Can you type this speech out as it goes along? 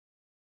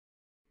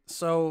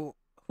So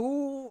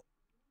who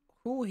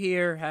who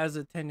here has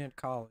attended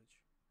college?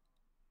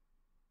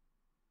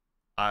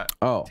 I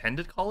Oh,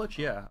 attended college.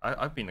 Yeah,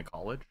 I've been to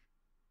college.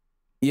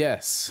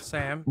 yes.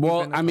 Sam, you've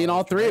Well, been to I mean,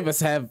 all college, three of right? us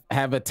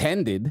have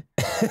attended.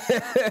 Oh,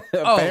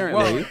 well,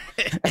 Apparently.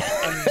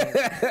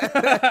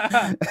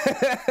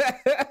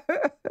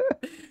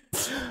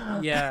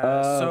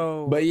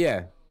 yeah. But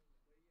yeah.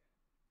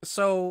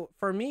 So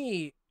for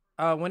me,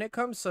 when it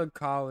comes to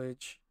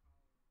college,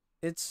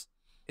 it's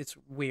it's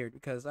weird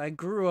because I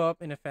grew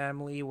up in a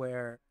family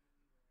where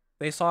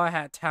they saw I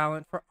had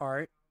talent for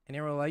art, and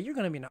they were like, "You're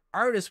gonna be an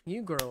artist when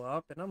you grow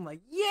up," and I'm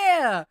like,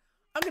 "Yeah,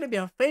 I'm gonna be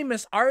a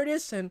famous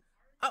artist, and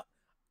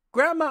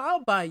Grandma,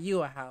 I'll buy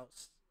you a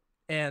house."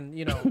 And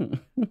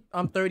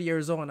I'm 30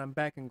 years old and I'm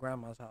back in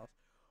grandma's house.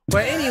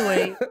 But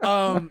anyway,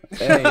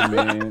 Hey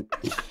man.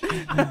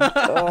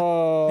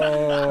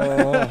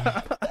 Oh.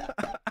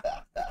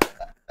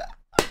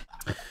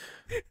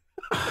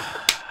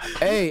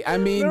 Hey, I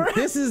mean,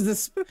 this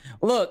is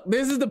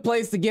the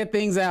place to get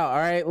things out. All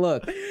right,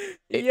 look.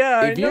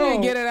 Yeah, If you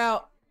didn't get it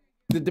out,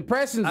 the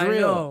depression's I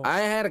real. know. I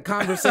had a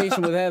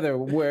conversation with Heather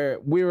where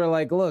we were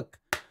like, look,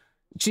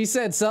 she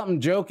said something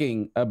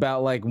joking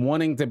about like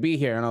wanting to be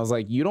here, and I was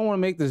like, you don't want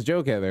to make this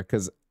joke, Heather,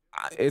 because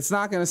it's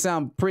not going to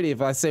sound pretty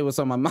if I say what's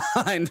on my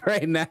mind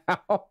right now.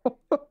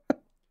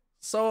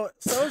 So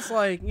it's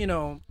like,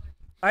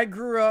 I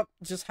grew up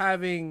just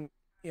having,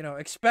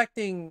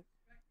 expecting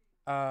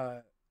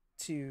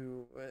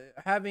to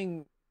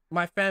having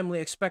my family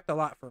expect a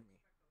lot from me.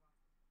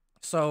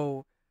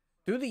 So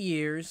through the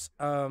years,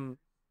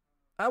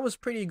 I was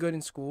pretty good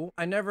in school.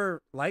 I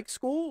never liked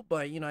school,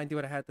 but I do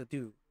what I had to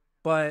do.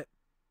 But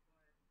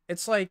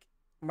it's like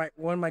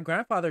when my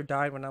grandfather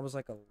died when I was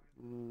like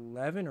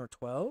 11 or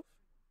 12,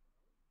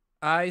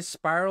 I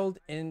spiraled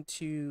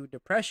into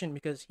depression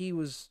because he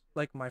was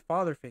like my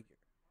father figure.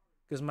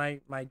 Because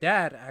my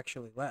dad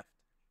actually left.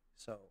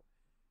 So,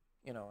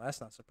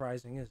 that's not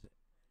surprising, is it?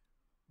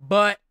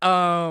 But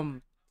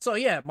so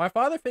yeah, my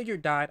father figure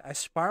died. I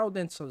spiraled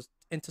into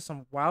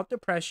some wild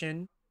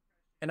depression,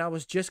 and I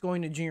was just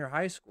going to junior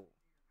high school.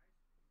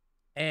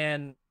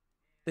 And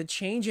the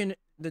change in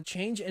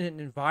an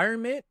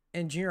environment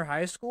in junior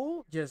high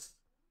school just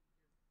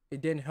it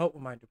didn't help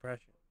with my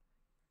depression.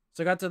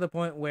 So I got to the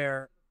point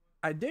where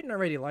I didn't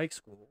already like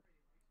school.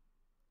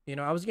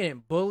 I was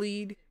getting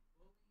bullied.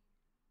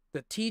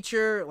 The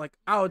teacher, like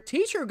our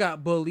teacher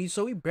got bullied,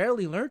 so we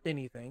barely learned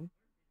anything.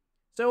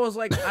 So it was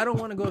like, I don't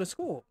want to go to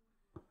school.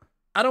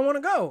 I don't want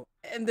to go.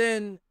 And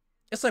then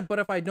it's like, but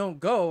if I don't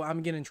go,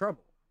 I'm getting in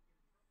trouble.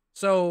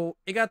 So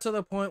it got to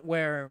the point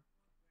where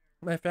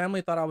my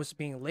family thought I was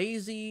being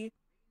lazy.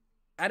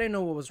 I didn't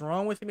know what was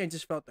wrong with me. I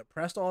just felt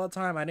depressed all the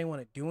time. I didn't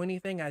want to do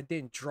anything. I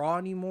didn't draw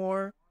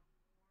anymore.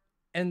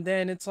 And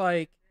then it's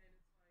like,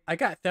 I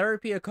got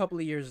therapy a couple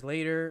of years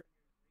later.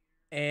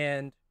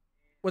 And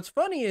what's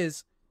funny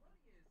is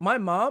my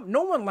mom,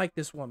 no one liked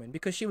this woman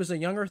because she was a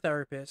younger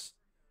therapist.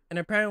 And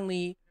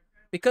apparently,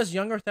 because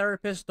younger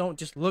therapists don't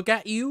just look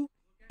at you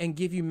and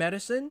give you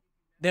medicine,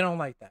 they don't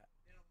like that.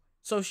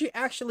 So she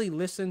actually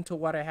listened to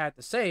what I had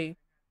to say.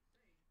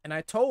 And I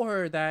told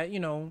her that,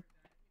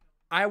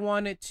 I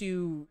wanted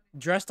to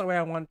dress the way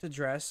I wanted to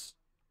dress,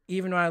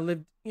 even though I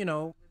lived, in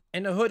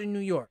the hood in New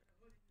York.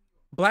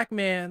 Black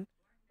man.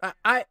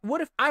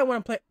 What if I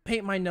want to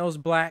paint my nails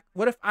black?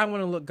 What if I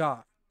want to look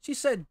goth? She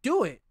said,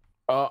 do it.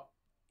 All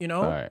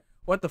right.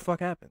 What the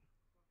fuck happened?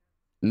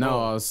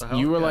 No,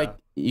 you were like,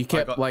 you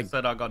kept I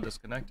got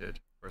disconnected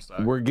for a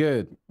second. We're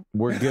good.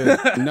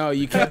 No,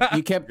 you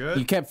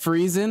kept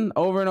freezing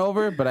over and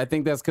over, but I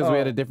think that's because we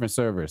had a different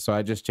server, so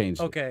I just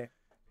changed it. Okay.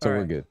 So All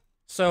we're right. good.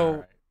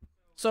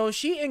 So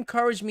she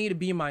encouraged me to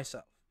be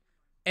myself.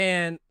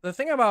 And the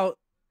thing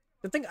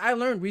I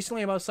learned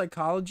recently about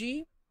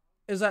psychology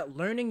is that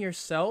learning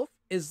yourself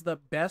is the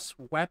best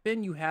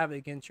weapon you have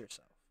against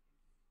yourself.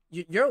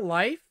 Your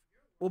life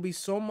will be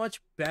so much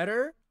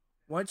better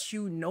once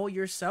you know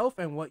yourself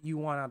and what you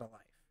want out of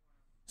life.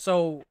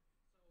 So,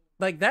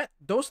 like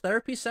those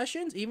therapy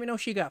sessions, even though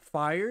she got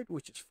fired,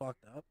 which is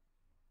fucked up,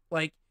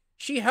 like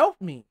she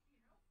helped me.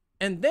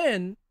 And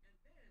then,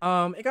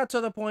 it got to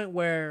the point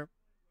where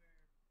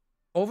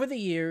over the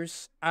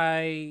years,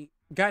 I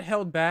got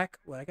held back.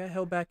 Well, I got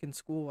held back in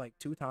school like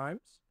 2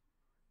 times.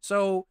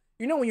 So,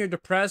 when you're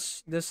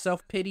depressed, there's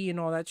self-pity and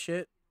all that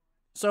shit.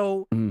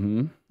 So,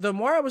 the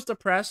more I was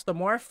depressed, the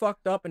more I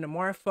fucked up, and the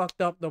more I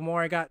fucked up, the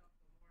more I got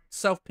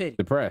self-pity.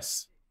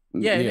 Depressed.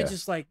 Yeah, and it's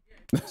just like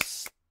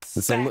it's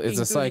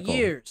a cycle.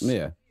 Years.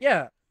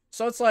 Yeah.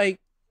 So it's like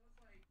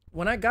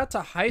when I got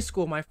to high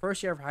school, my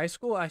first year of high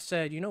school, I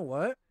said, you know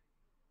what?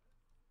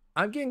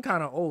 I'm getting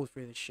kind of old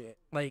for this shit.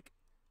 Like,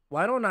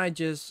 why don't I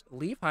just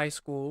leave high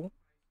school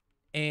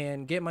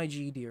and get my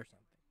GED or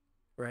something,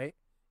 right?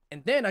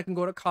 And then I can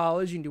go to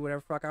college and do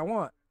whatever fuck I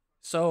want.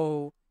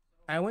 So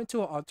I went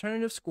to an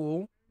alternative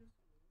school.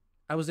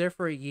 I was there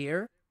for a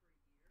year,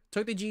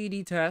 took the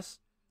GED test,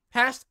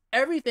 passed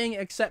everything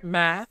except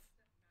math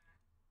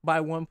by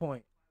 1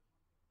 point.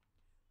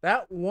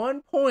 That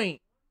 1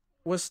 point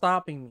was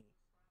stopping me,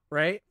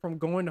 right, from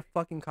going to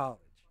fucking college.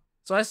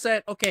 So I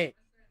said, okay,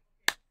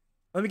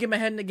 let me get my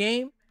head in the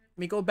game. Let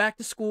me go back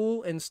to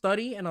school and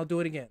study, and I'll do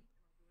it again.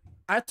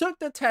 I took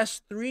the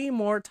test 3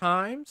 more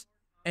times,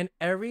 and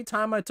every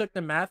time I took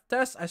the math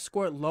test, I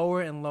scored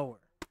lower and lower.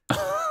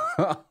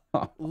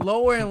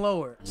 Lower and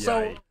lower. Yikes.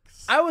 So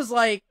I was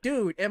like,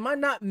 dude, am I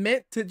not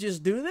meant to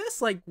just do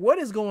this? Like, what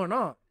is going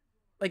on?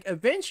 Like,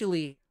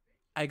 eventually,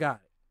 I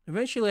got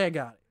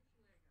it.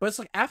 But it's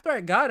like, after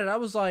I got it, I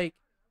was like,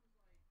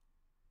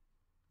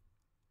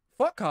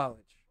 fuck college.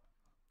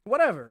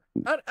 Whatever.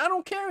 I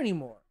don't care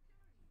anymore.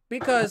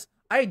 Because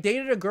I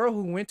dated a girl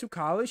who went to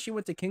college. She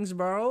went to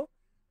Kingsborough.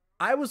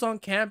 I was on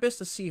campus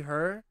to see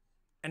her,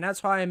 and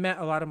that's how I met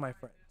a lot of my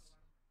friends.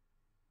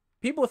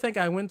 People think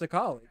I went to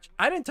college.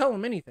 I didn't tell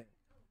them anything.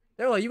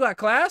 They were like, "You got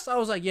class?" I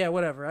was like, "Yeah,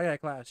 whatever. I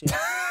got class." Yeah.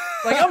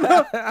 Like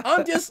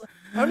I'm just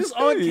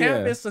on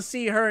campus to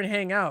see her and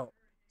hang out.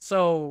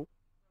 So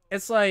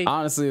it's like,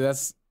 honestly,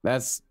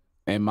 that's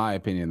in my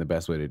opinion the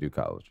best way to do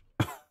college.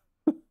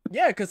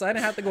 yeah, because I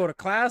didn't have to go to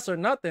class or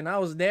nothing. I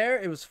was there.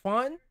 It was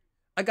fun.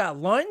 I got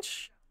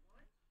lunch.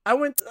 I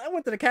went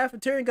to the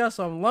cafeteria and got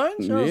some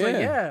lunch. I was like,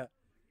 yeah,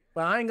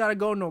 but I ain't gotta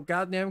go to no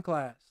goddamn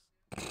class.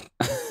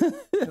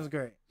 It was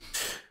great.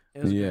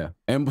 Great.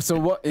 And so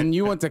what? And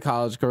you went to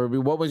college,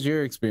 Keroppi. What was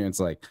your experience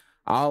like?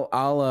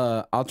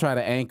 I'll try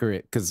to anchor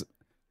it because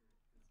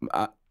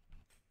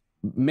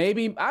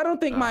maybe I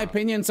don't think my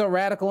opinion's so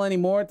radical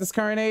anymore at this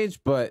current age.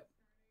 But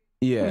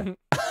yeah,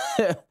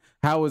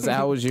 how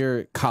was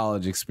your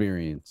college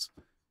experience?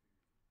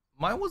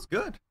 Mine was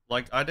good.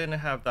 Like, I didn't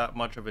have that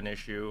much of an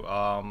issue.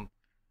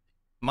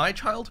 My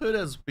childhood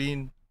has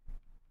been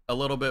a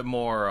little bit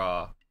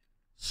more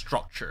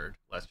structured,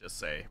 let's just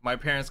say. My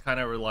parents kind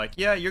of were like,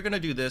 yeah, you're gonna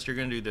do this, you're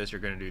gonna do this,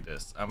 you're gonna do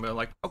this. I'm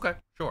like, okay,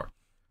 sure.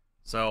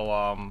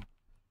 So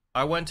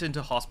I went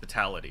into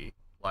hospitality,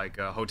 like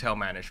hotel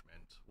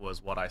management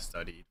was what I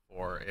studied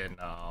for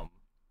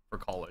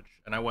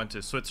college. And I went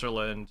to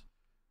Switzerland,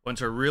 went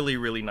to a really,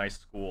 really nice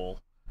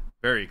school.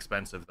 Very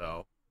expensive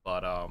though,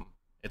 but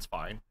it's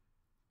fine.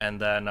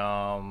 And then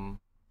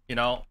you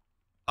know,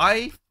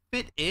 I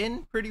fit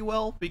in pretty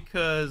well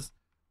because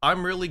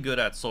I'm really good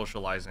at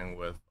socializing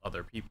with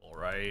other people,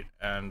 right?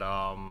 And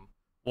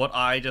what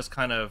I just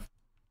kind of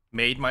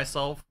made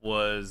myself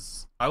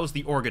was I was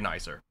the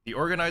organizer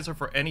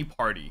for any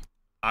party.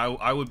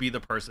 I would be the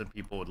person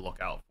people would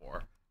look out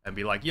for and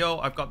be like, yo,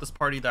 I've got this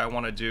party that I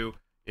want to do,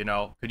 you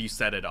know, could you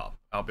set it up?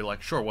 I'll be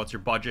like, sure, what's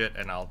your budget?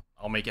 And I'll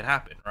make it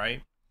happen,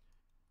 right?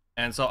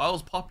 And so I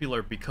was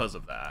popular because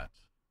of that.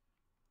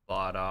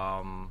 But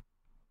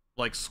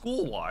like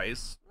school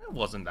wise, it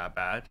wasn't that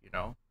bad, you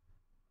know.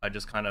 I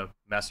just kind of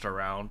messed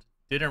around,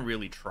 didn't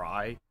really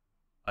try.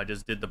 I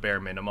just did the bare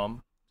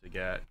minimum to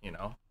get, you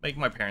know, make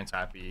my parents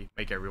happy,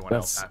 make everyone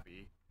else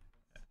happy.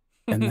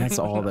 And that's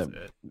all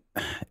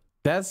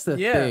that's the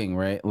thing,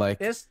 right? Like,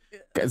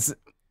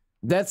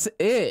 that's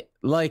it.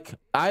 Like,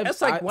 why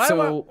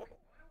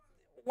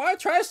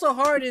try so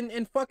hard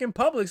in fucking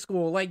public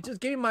school? Like,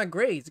 just give me my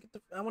grades.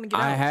 I want to get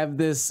out.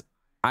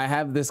 I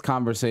have this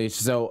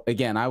conversation. So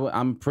again,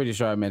 I'm pretty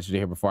sure I mentioned it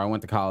here before. I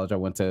went to college. I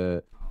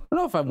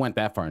don't know if I went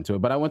that far into it,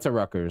 but I went to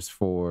Rutgers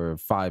for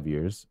 5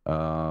 years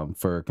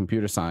for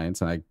computer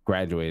science, and I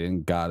graduated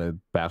and got a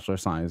Bachelor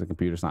of Science in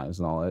computer science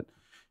and all that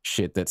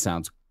shit that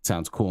sounds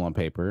cool on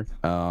paper.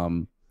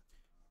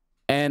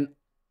 And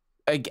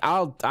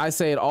I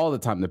say it all the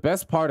time. The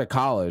best part of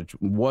college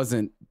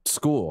wasn't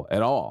school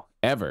at all,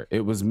 ever.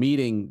 It was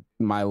meeting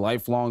my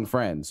lifelong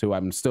friends who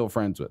I'm still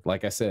friends with.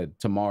 Like I said,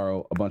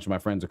 tomorrow a bunch of my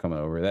friends are coming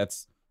over.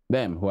 That's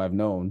them who I've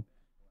known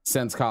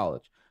since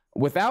college.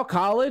 Without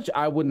college,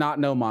 I would not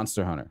know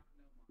Monster Hunter,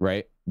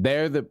 right?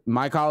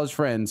 My college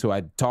friends who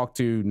I talk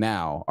to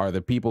now are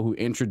the people who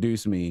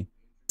introduced me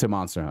to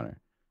Monster Hunter.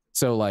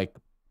 So like,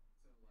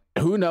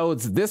 who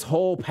knows, this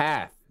whole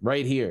path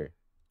right here,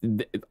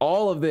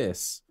 all of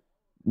this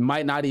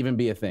might not even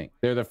be a thing.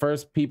 They're the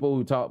first people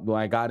who taught, when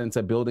I got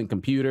into building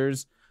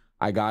computers,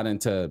 I got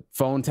into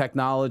phone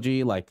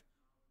technology, like,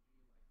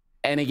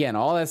 and again,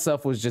 all that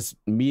stuff was just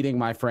meeting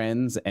my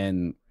friends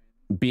and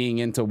being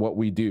into what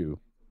we do.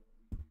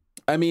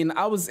 I mean,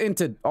 I was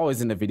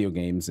always into video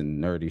games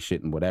and nerdy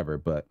shit and whatever,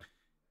 but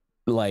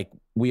like,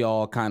 we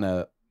all kind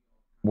of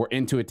were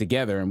into it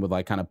together and would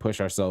like kind of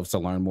push ourselves to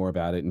learn more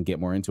about it and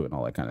get more into it and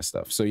all that kind of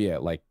stuff. So yeah,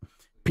 like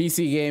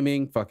PC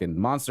gaming, fucking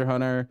Monster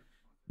Hunter,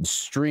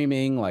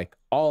 streaming, like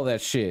all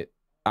that shit,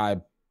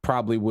 I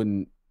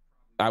wouldn't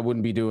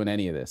be doing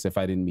any of this if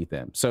I didn't meet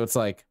them. So it's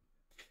like,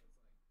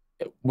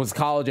 was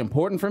college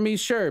important for me?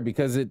 Sure,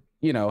 because it,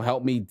 you know,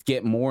 helped me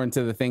get more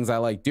into the things I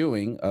like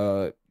doing,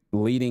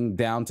 leading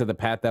down to the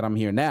path that I'm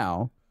here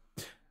now.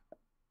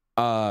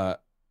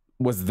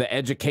 Was the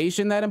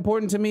education that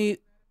important to me?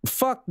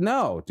 Fuck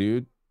no,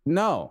 dude.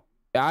 No,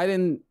 I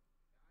didn't.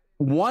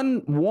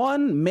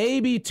 One,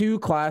 maybe 2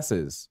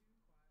 classes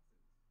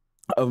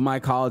of my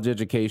college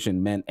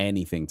education meant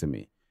anything to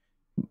me.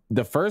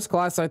 The first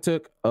class I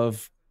took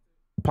of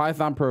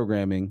Python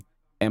programming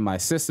and my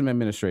system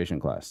administration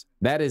class.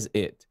 That is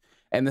it.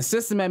 And the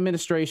system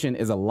administration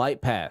is a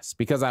light pass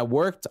because I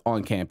worked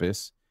on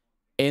campus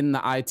in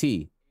the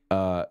IT.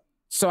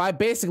 So I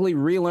basically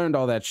relearned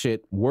all that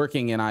shit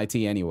working in IT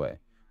anyway.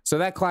 So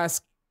that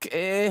class,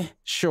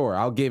 sure,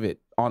 I'll give it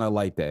on a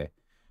light day.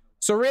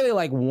 So really,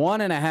 like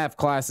 1.5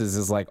 classes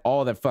is like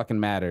all that fucking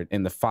mattered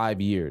in the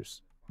 5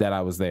 years that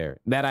I was there,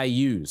 that I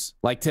use.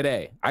 Like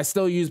today, I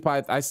still use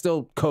Python. I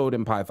still code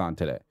in Python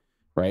today,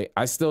 right?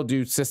 I still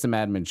do system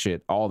admin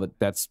shit.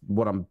 That's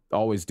what I'm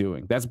always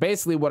doing. That's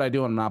basically what I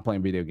do when I'm not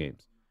playing video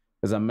games,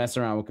 is I'm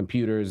messing around with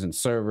computers and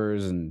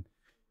servers and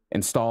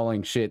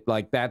installing shit.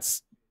 Like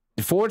that's,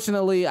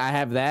 fortunately, I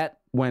have that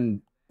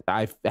when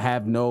I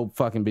have no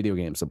fucking video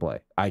games to play.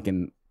 I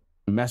can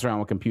mess around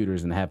with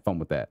computers and have fun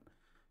with that.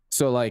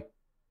 So like,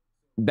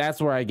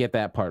 that's where I get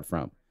that part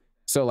from.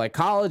 So like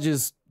college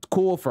is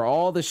cool for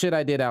all the shit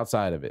I did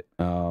outside of it.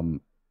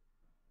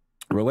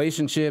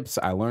 Relationships,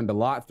 I learned a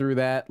lot through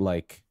that.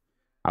 Like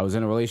I was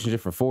in a relationship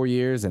for 4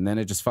 years and then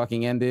it just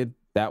fucking ended.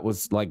 That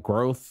was like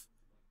growth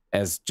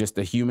as just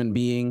a human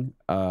being,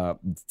 a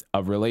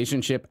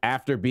relationship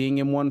after being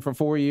in one for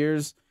 4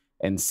 years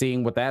and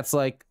seeing what that's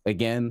like.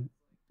 Again,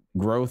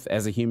 growth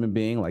as a human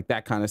being, like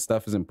that kind of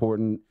stuff is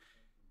important.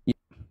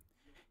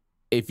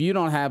 If you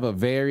don't have a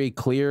very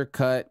clear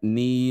cut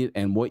need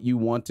and what you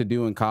want to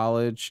do in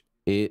college,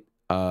 it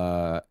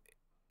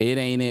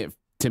ain't it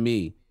to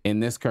me in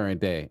this current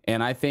day.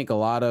 And I think a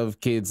lot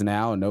of kids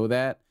now know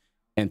that,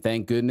 and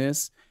thank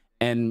goodness.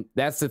 And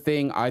that's the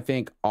thing. I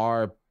think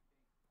our,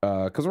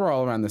 because we're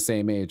all around the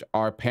same age,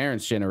 our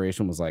parents'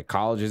 generation was like,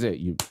 college is it.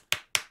 You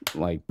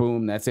like,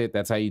 boom, that's it.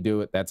 That's how you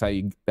do it. That's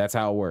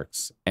how it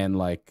works. And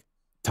like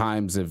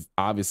times have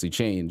obviously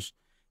changed.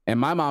 And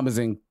my mom is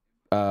in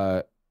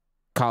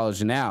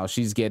college now.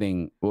 She's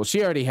getting, well,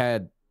 she already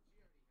had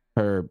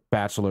her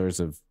bachelor's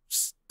of,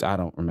 I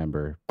don't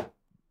remember.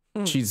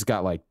 She's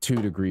got like 2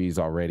 degrees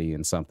already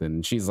in something.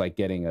 And she's like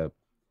getting a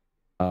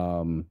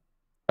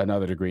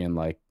another degree in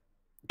like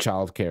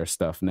childcare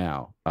stuff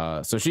now.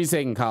 So she's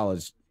taking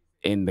college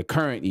in the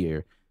current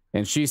year,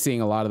 and she's seeing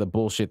a lot of the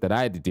bullshit that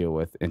I had to deal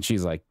with. And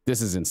she's like,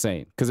 this is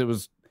insane. Because it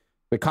was,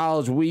 the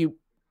college we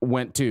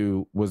went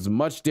to was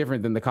much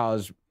different than the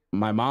college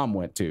my mom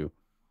went to.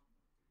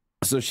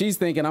 So she's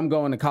thinking I'm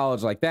going to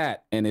college like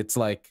that. And it's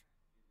like,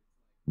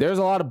 there's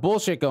a lot of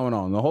bullshit going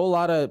on. The whole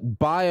lot of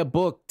buy a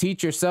book,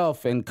 teach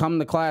yourself, and come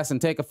to class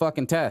and take a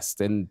fucking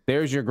test. And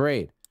there's your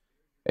grade.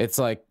 It's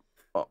like,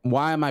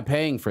 why am I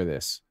paying for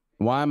this?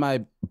 Why am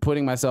I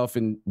putting myself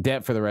in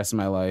debt for the rest of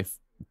my life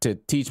to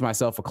teach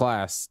myself a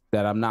class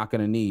that I'm not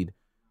going to need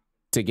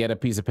to get a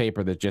piece of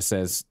paper that just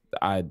says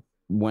I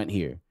went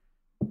here?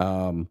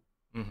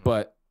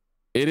 But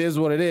it is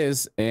what it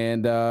is.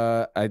 And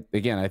I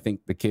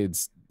think the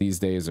kids these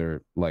days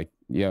are like,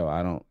 yo,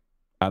 I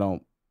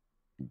don't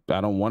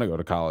want to go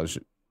to college,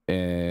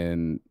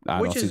 and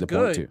I don't see the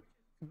point to.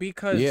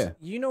 Because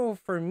you know,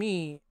 for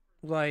me,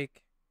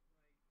 like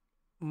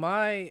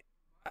my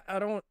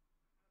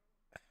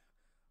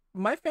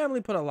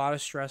family put a lot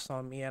of stress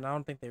on me, and I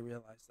don't think they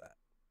realize that.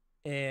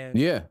 And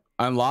yeah,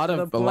 a lot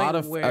of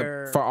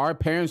for our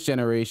parents'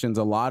 generations,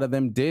 a lot of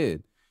them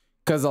did,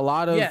 because a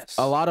lot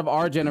of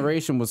our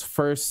generation was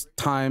first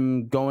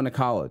time going to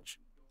college.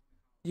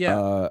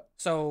 Yeah.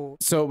 So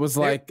it was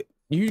like,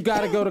 you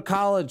got to go to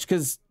college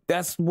because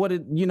that's what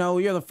it, you know,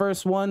 you're the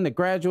first one to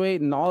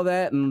graduate and all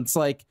that. And it's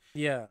like,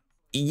 yeah,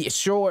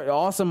 sure,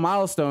 awesome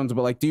milestones,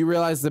 but like, do you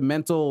realize the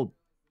mental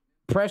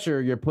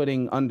pressure you're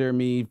putting under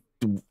me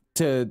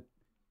to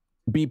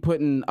be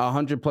putting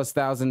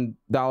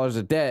 $100,000+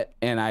 of debt,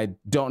 and I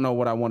don't know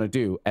what I want to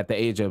do at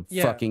the age of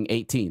fucking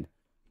 18.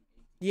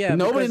 Yeah,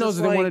 nobody knows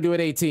what they want to do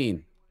at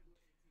 18.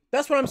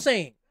 That's what I'm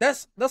saying.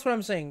 That's what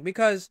I'm saying,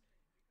 because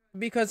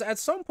at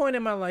some point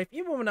in my life,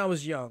 even when I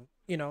was young,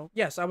 you know,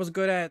 yes, I was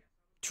good at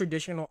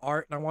traditional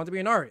art and I wanted to be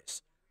an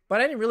artist,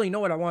 but I didn't really know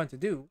what I wanted to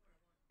do.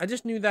 I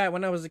just knew that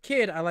when I was a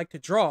kid, I liked to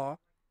draw.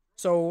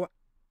 So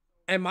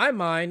in my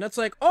mind, that's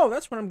like, oh,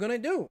 that's what I'm going to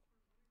do.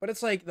 But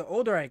it's like, the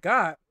older I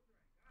got,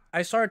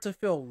 I started to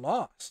feel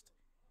lost.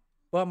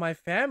 But my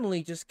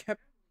family just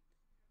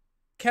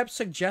kept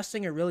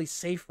suggesting a really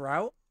safe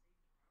route.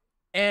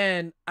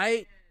 And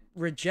I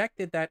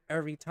rejected that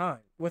every time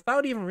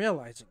without even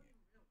realizing it.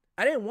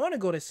 I didn't want to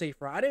go to safe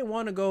route. I didn't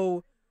want to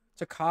go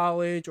to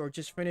college or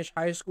just finish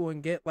high school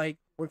and get like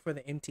work for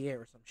the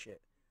MTA or some shit.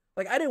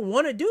 Like, I didn't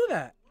want to do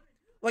that.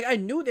 Like, I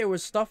knew there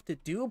was stuff to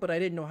do, but I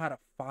didn't know how to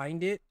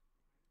find it.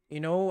 You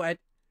know, I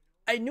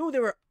knew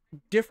there were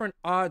different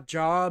odd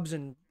jobs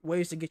and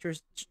ways to get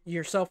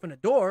yourself in the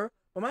door,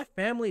 but my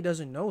family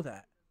doesn't know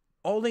that.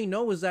 All they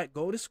know is that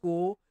go to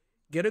school,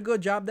 get a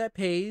good job that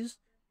pays,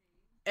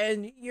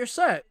 and you're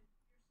set.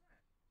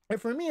 And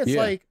for me, it's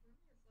like,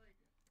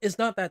 it's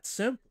not that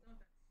simple.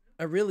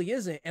 It really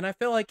isn't. And I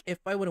feel like if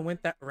I would have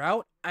went that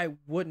route, I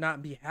would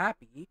not be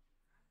happy,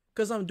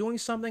 because I'm doing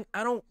something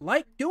I don't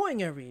like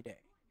doing every day.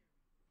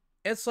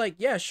 It's like,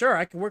 yeah, sure,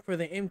 I can work for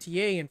the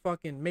MTA and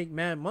fucking make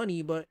mad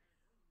money, but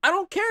I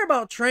don't care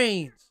about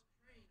trains.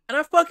 And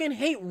I fucking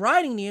hate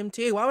riding the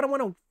MTA. Why would I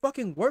want to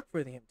fucking work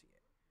for the MTA?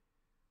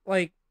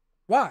 Like,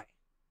 why?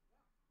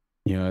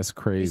 You know, it's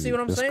crazy. You see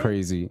what I'm saying? It's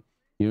crazy.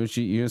 You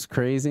know what's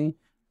crazy?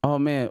 oh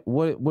man,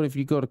 what if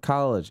you go to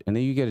college and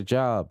then you get a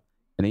job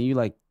and then you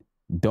like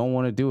don't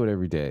want to do it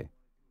every day?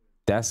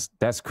 That's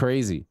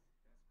crazy.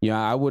 You know,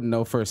 I wouldn't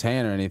know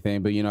firsthand or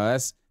anything, but you know,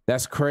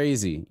 that's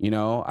crazy. You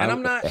know,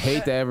 And I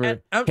hate to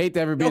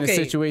ever be in a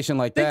situation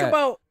like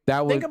that.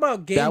 Think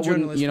about game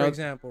journalists, for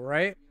example,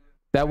 right?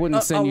 That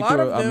wouldn't send you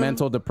through a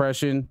mental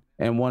depression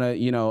and want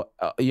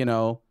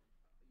to,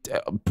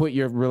 put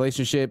your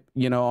relationship,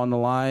 on the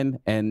line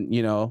and,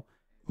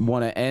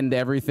 want to end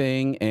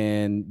everything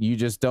and you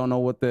just don't know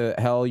what the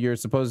hell you're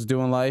supposed to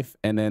do in life.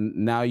 And then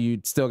now you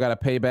still got to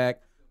pay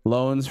back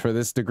loans for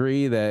this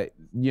degree that,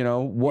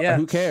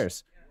 who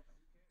cares?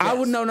 Yes. I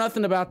would know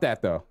nothing about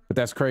that though, but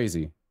that's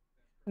crazy.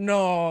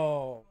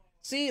 No.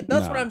 See,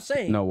 that's what I'm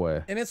saying. No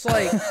way. And it's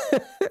like, what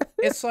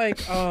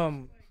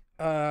the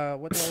hell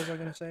was I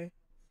going to say?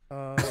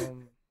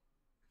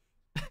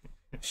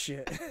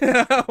 Shit.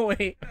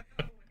 Wait.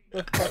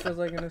 What the fuck was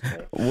I gonna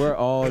say? We're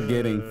all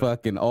getting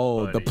fucking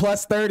old. Funny. The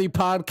Plus 30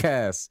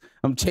 Podcast.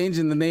 I'm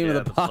changing the name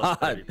of the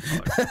pod.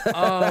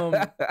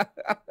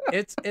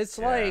 It's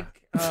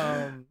like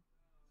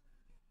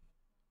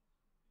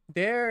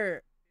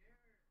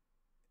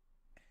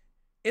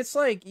it's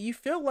like you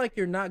feel like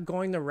you're not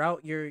going the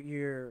route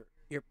your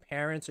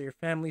parents or your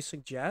family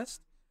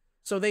suggest,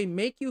 so they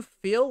make you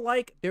feel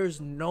like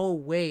there's no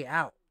way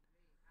out.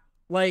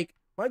 Like,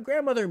 my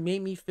grandmother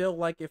made me feel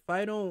like if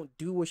I don't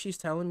do what she's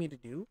telling me to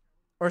do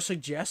or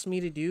suggest me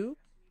to do,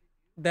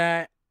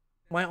 that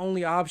my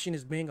only option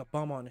is being a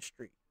bum on the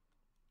street.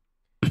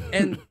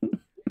 And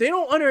they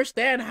don't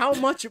understand how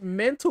much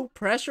mental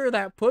pressure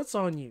that puts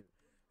on you.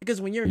 Because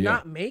when you're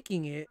not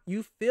making it,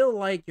 you feel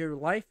like your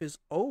life is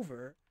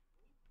over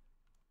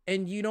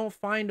and you don't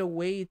find a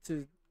way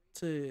to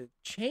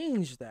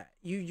change that.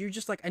 You're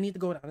just like, I need to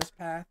go down this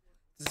path.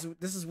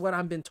 This is what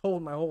I've been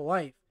told my whole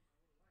life.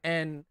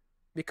 And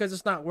because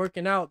it's not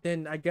working out,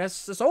 then I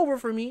guess it's over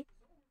for me.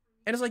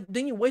 And it's like,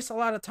 then you waste a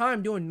lot of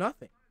time doing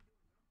nothing.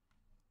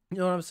 You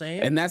know what I'm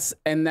saying? And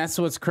that's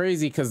what's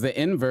crazy, because the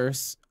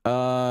inverse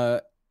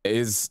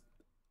is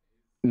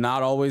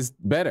not always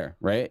better,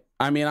 right?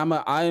 I mean,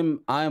 I'm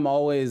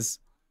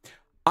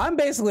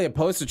basically a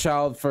poster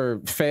child for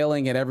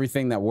failing at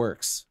everything that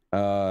works.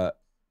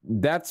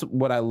 That's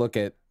what I look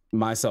at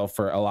myself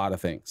for a lot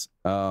of things.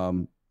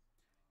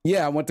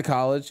 Yeah, I went to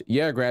college.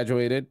 Yeah, I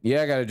graduated.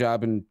 Yeah, I got a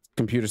job in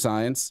computer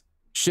science.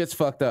 Shit's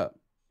fucked up,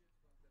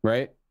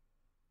 right?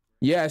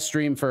 Yeah, I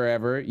streamed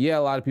forever. Yeah,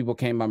 a lot of people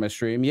came by my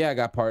stream. Yeah, I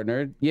got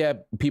partnered. Yeah,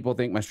 people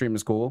think my stream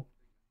is cool.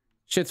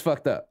 Shit's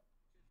fucked up,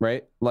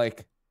 right?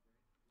 Like,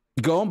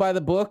 going by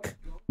the book,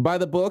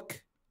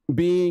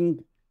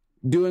 doing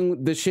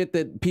the shit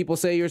that people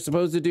say you're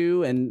supposed to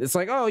do, and it's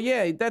like, oh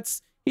yeah,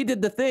 he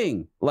did the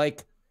thing.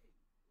 Like,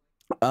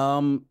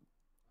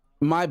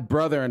 my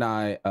brother and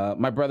I,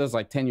 my brother's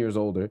like 10 years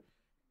older,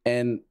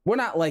 and we're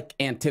not like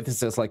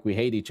antithesis, like we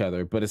hate each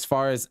other. But as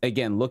far as,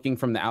 again, looking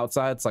from the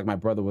outside, it's like my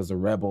brother was a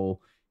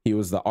rebel. He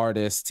was the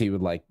artist. He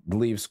would like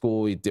leave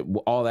school. He did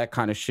all that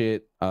kind of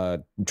shit,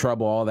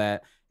 trouble, all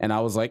that. And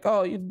I was like,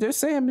 oh, they're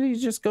saying he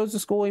just goes to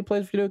school. He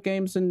plays video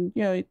games and,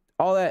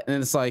 all that.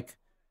 And it's like,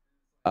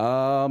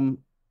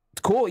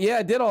 cool. Yeah,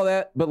 I did all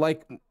that. But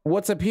like,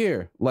 what's up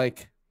here?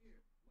 Like,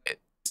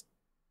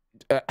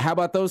 how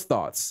about those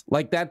thoughts?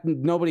 Like that,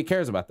 nobody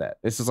cares about that.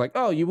 It's just like,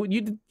 oh, you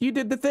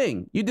did the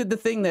thing. You did the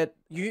thing that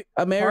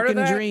American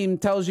Dream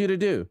tells you to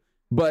do.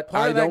 But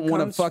I don't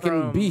want to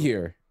fucking be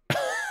here.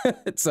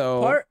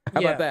 So how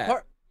about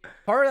that?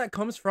 Part of that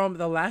comes from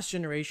the last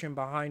generation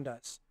behind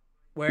us,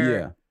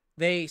 where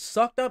they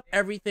sucked up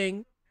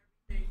everything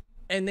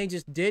and they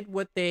just did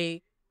what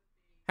they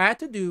had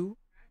to do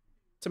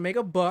to make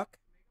a buck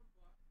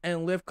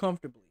and live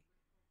comfortably.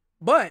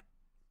 But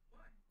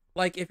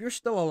like, if you're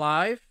still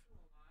alive,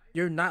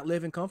 you're not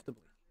living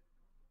comfortably.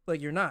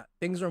 Like, you're not.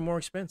 Things are more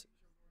expensive.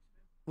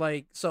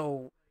 Like,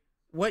 so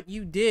what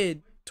you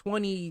did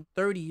 20,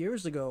 30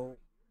 years ago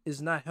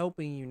is not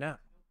helping you now.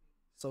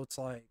 So it's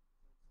like,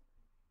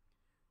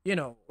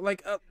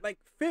 like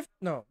 50,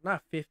 no,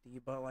 not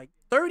 50, but like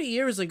 30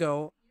 years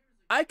ago,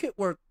 I could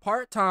work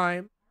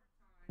part-time,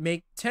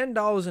 make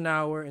 $10 an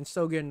hour, and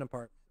still get an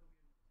apartment.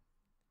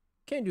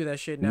 Can't do that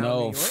shit now.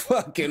 No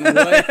fucking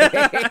way.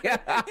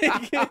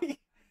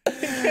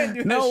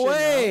 No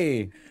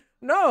way.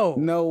 No.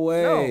 No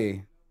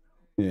way.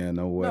 No. Yeah,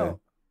 no way. No.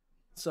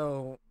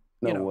 So,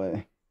 no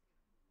way.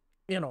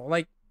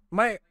 Like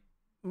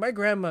my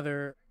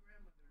grandmother,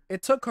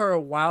 it took her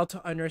a while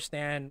to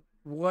understand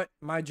what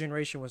my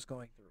generation was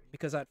going through,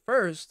 because at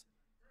first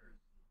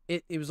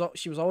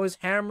she was always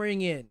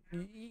hammering in,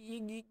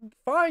 you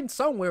find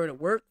somewhere to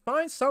work,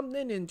 find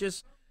something and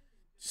just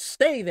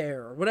stay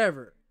there or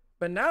whatever.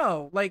 But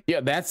now, like,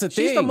 that's the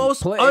thing. She's the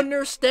most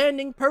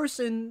understanding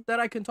person that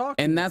I can talk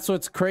to. And that's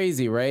what's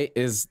crazy, right?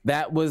 Is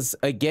that was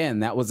a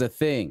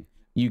thing.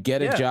 You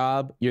get a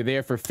job, you're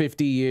there for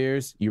 50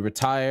 years, you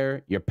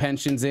retire, your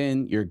pension's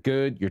in, you're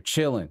good, you're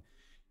chilling.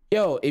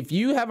 Yo, if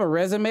you have a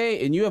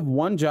resume and you have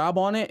one job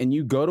on it and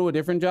you go to a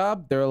different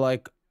job, they're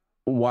like,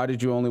 why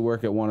did you only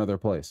work at one other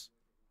place?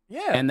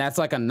 Yeah. And that's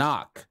like a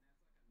knock.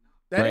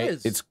 That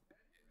is.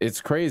 it's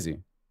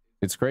crazy.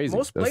 It's crazy.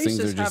 Most Those things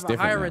are places just have a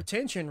different higher now.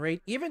 retention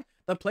rate. Even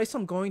the place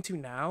I'm going to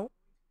now,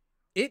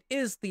 it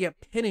is the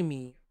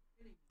epitome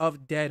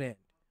of dead end.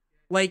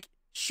 Like,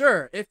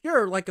 sure, if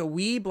you're like a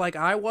weeb like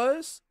I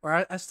was,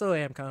 or I still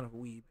am kind of a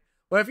weeb,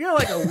 but if you're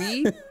like a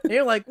weeb and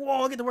you're like,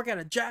 whoa, I get to work at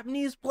a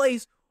Japanese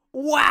place.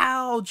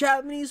 Wow,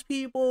 Japanese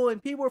people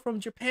and people are from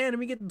Japan and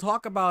we get to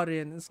talk about it.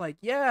 And it's like,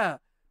 yeah,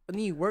 but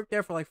then you work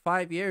there for like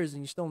 5 years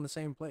and you're still in the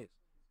same place.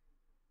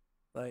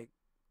 Like,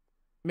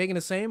 making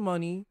the same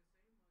money,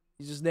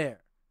 you're just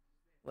there.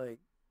 Like,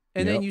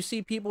 and then Yep. you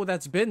see people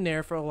that's been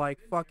there for like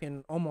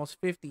fucking almost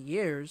 50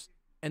 years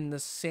in the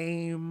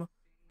same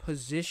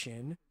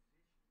position.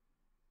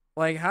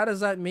 Like, how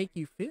does that make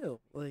you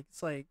feel? Like,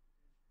 it's like,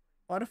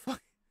 why the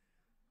fuck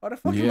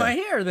am Yeah. I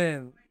here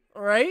then?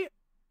 Right?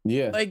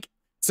 Yeah. Like,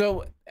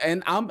 So,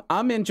 and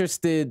I'm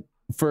interested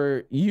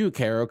for you,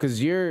 Carol,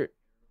 because you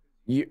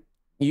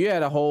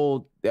had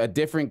a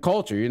different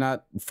culture. You're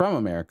not from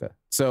America.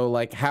 So,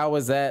 like, how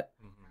was that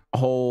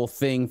whole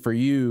thing for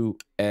you,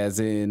 as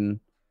in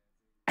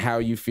how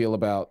you feel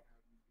about,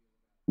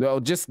 well,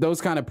 just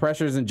those kind of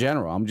pressures in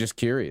general? I'm just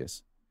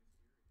curious.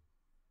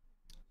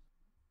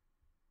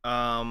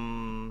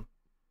 Mine's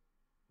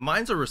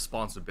a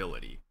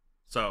responsibility.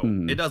 So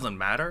it doesn't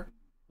matter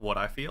what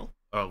I feel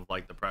of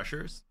like the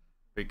pressures,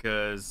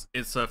 because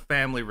it's a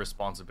family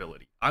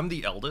responsibility. I'm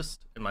the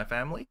eldest in my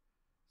family.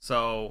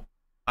 So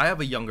I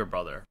have a younger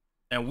brother,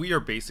 and we are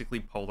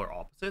basically polar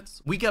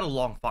opposites. We get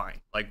along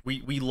fine. Like we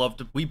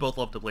both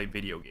love to play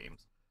video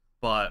games.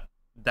 But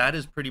that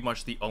is pretty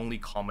much the only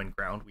common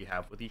ground we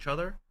have with each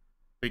other,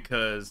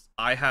 because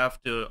I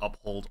have to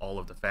uphold all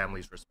of the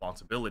family's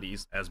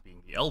responsibilities as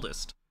being the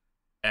eldest.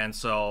 And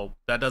so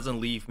that doesn't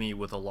leave me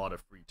with a lot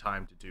of free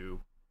time to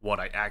do what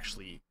I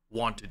actually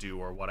want to do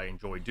or what I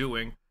enjoy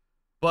doing.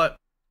 But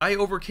I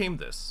overcame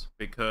this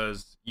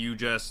because you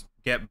just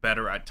get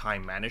better at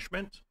time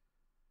management.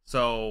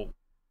 So,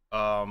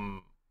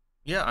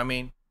 yeah, I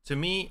mean, to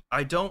me,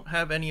 I don't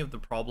have any of the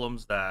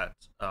problems that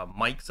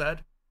Mike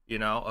said,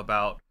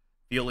 about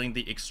feeling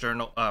the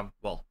external,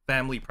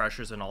 family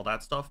pressures and all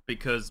that stuff,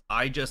 because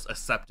I just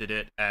accepted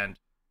it. And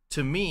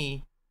to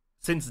me,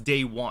 since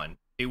day one,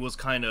 it was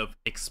kind of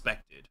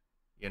expected,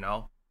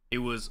 It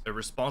was a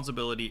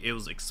responsibility. It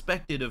was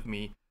expected of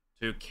me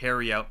to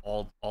carry out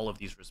all of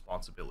these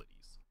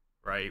responsibilities,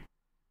 right?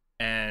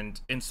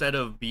 And instead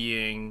of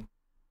being,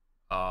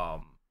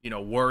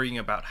 worrying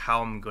about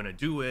how I'm going to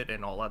do it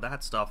and all of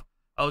that stuff,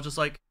 I was just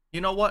like, you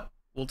know what?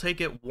 We'll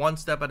take it one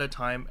step at a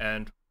time.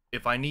 And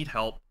if I need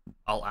help,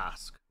 I'll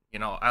ask.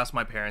 Ask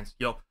my parents,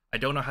 I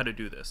don't know how to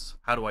do this.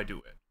 How do I do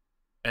it?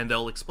 And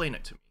they'll explain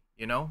it to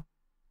me,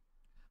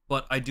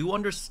 But I do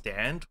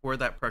understand where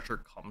that pressure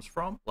comes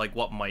from, like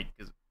what Mike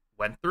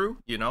went through,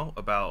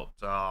 about,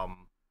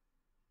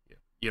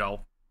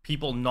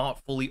 people not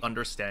fully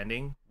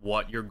understanding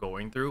what you're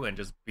going through and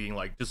just being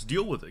like, just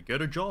deal with it,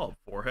 get a job,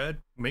 forehead,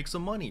 make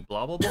some money,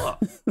 blah, blah, blah.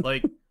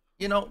 Like,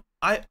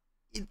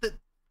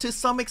 to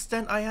some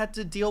extent I had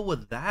to deal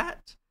with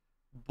that,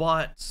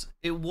 but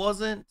it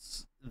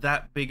wasn't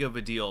that big of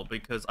a deal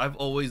because I've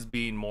always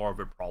been more of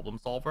a problem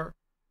solver.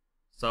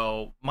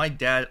 So my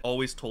dad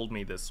always told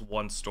me this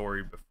one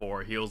story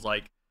before. He was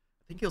like,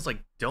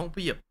 don't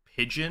be a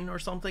pigeon or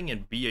something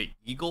and be an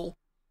eagle.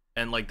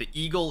 And like the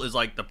eagle is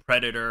like the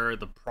predator,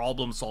 the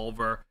problem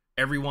solver.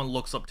 Everyone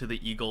looks up to the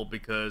eagle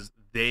because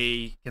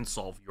they can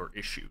solve your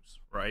issues,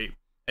 right?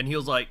 And he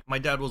was like, my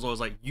dad was always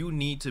like, you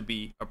need to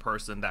be a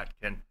person that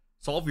can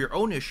solve your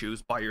own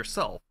issues by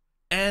yourself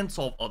and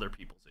solve other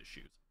people's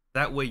issues.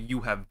 That way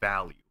you have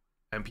value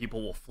and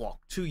people will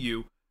flock to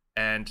you,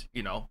 and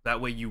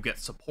that way you get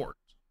support.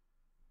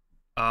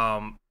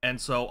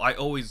 And so I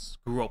always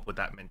grew up with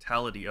that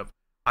mentality of,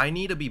 I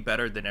need to be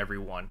better than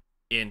everyone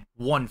in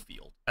one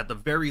field, at the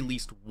very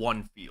least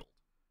one field.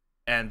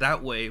 And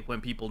that way,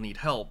 when people need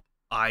help,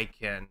 I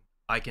can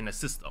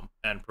assist them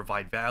and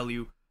provide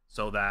value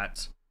so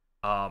that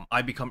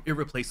I become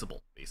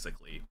irreplaceable,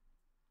 basically.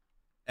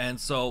 And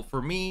so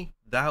for me,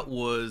 that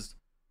was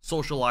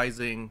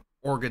socializing,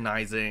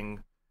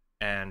 organizing,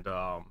 and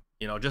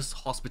just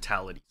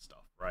hospitality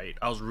stuff, right?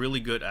 I was really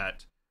good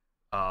at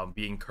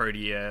being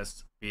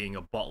courteous, being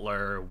a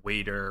butler,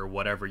 waiter,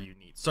 whatever you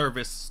need,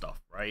 service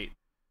stuff, right?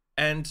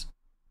 And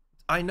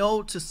I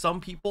know to some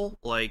people,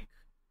 like,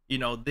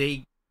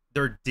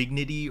 their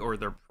dignity or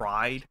their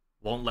pride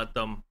won't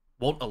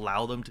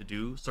allow them to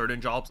do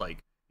certain jobs,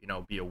 like,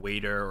 be a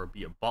waiter or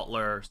be a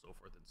butler, so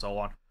forth and so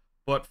on.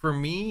 But for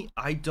me,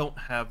 I don't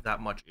have that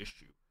much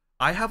issue.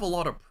 I have a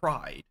lot of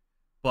pride,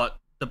 but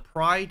the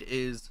pride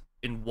is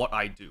in what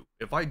I do.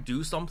 If I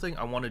do something,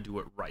 I want to do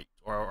it right,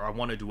 or I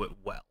want to do it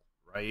well,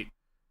 right?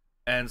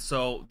 And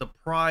so the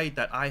pride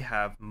that I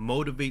have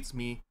motivates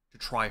me to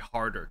try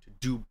harder, to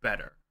do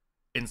better,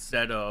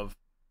 instead of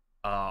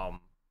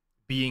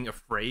being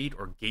afraid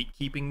or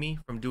gatekeeping me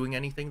from doing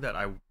anything that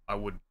I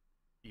would,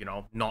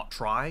 not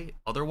try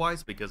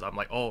otherwise, because I'm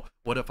like, oh,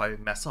 what if I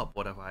mess up?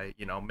 What if I,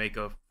 make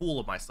a fool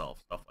of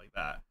myself? Stuff like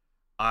that.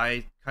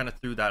 I kind of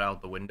threw that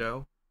out the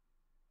window.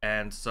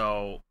 And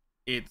so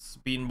it's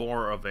been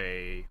more of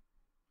a,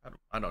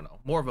 I don't know,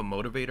 more of a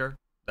motivator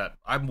that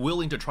I'm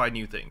willing to try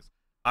new things.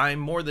 I'm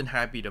more than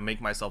happy to make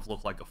myself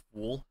look like a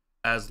fool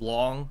as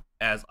long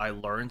as I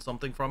learn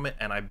something from it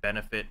and I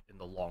benefit in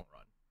the long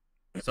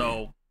run.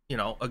 So, you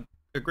know,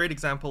 a great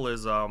example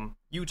is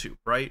YouTube,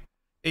 right?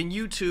 In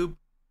YouTube,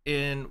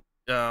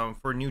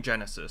 for New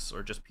Genesis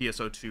or just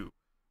PSO2,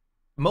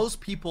 most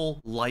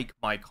people like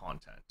my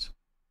content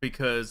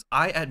because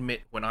I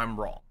admit when I'm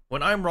wrong.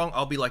 When I'm wrong,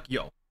 I'll be like,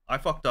 yo, I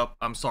fucked up.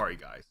 I'm sorry,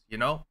 guys. You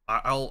know,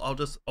 I'll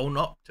just own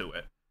up to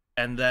it.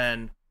 And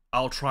then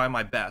I'll try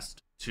my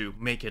best to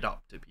make it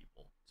up to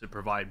people, to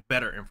provide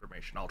better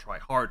information. I'll try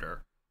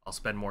harder. I'll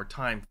spend more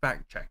time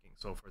fact checking,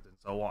 so forth and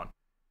so on.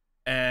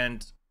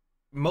 And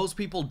most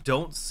people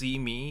don't see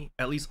me,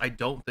 at least I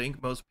don't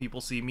think most people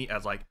see me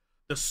as like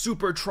the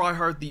super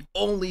tryhard, the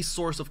only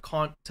source of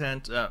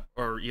content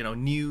or, you know,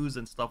 news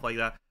and stuff like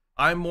that.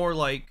 I'm more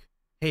like,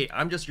 hey,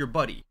 I'm just your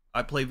buddy.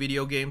 I play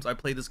video games. I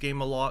play this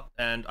game a lot,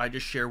 and I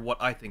just share what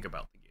I think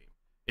about the game.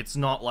 It's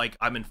not like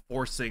I'm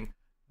enforcing,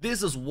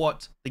 this is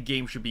what the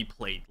game should be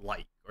played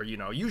like, or, you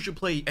know, you should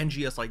play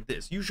NGS like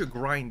this. You should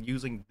grind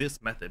using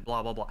this method,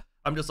 blah, blah, blah.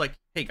 I'm just like,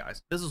 hey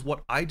guys, this is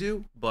what I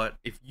do, but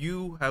if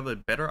you have a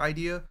better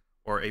idea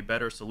or a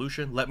better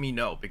solution, let me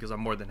know, because I'm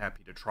more than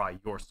happy to try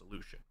your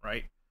solution,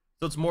 right?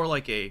 So it's more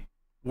like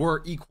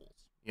we're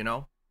equals, you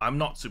know? I'm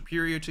not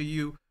superior to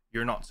you.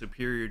 You're not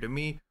superior to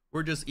me.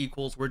 We're just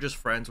equals. We're just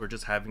friends. We're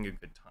just having a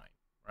good time,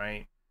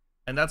 right?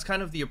 And that's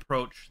kind of the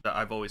approach that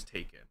I've always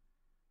taken.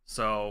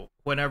 So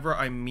whenever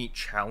I meet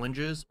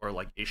challenges or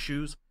like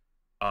issues,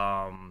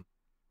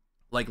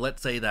 like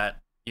let's say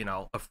that, you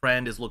know, a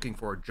friend is looking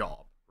for a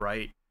job,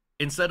 right?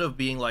 Instead of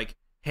being like,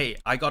 hey,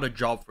 I got a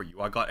job for you.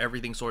 I got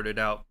everything sorted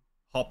out.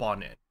 Hop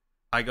on in.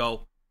 I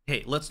go,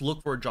 hey, let's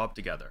look for a job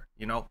together.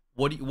 You know,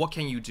 what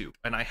can you do?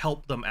 And I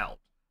help them out.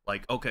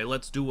 Like, okay,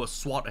 let's do a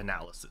SWOT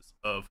analysis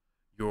of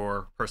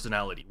your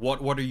personality.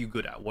 What are you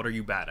good at? What are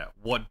you bad at?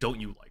 What don't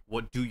you like?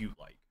 What do you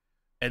like?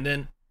 And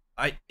then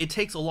it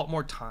takes a lot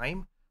more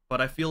time, but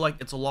I feel like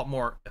it's a lot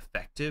more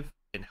effective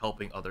in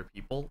helping other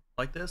people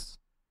like this.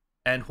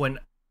 And when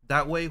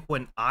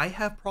I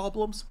have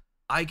problems,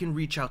 I can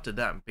reach out to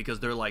them because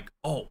they're like,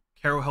 oh,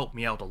 Kero helped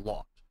me out a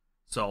lot,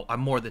 so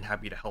I'm more than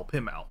happy to help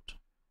him out.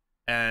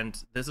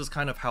 And this is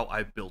kind of how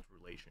I've built